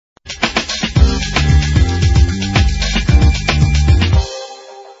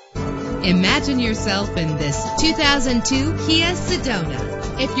Imagine yourself in this 2002 Kia Sedona.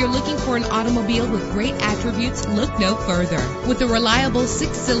 If you're looking for an automobile with great attributes, look no further. With a reliable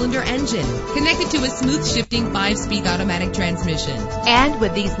 6-cylinder engine connected to a smooth shifting 5-speed automatic transmission. And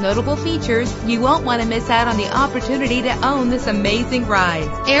with these notable features, you won't want to miss out on the opportunity to own this amazing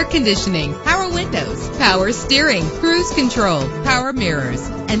ride. Air conditioning, power windows, power steering, cruise control, power mirrors,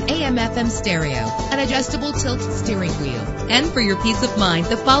 an AM/FM stereo, an adjustable tilt steering wheel. And for your peace of mind,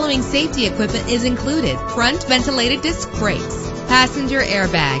 the following safety equipment is included: front ventilated disc brakes, passenger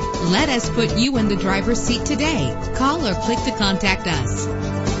airbag. Let us put you in the driver's seat today. Call or click to contact us.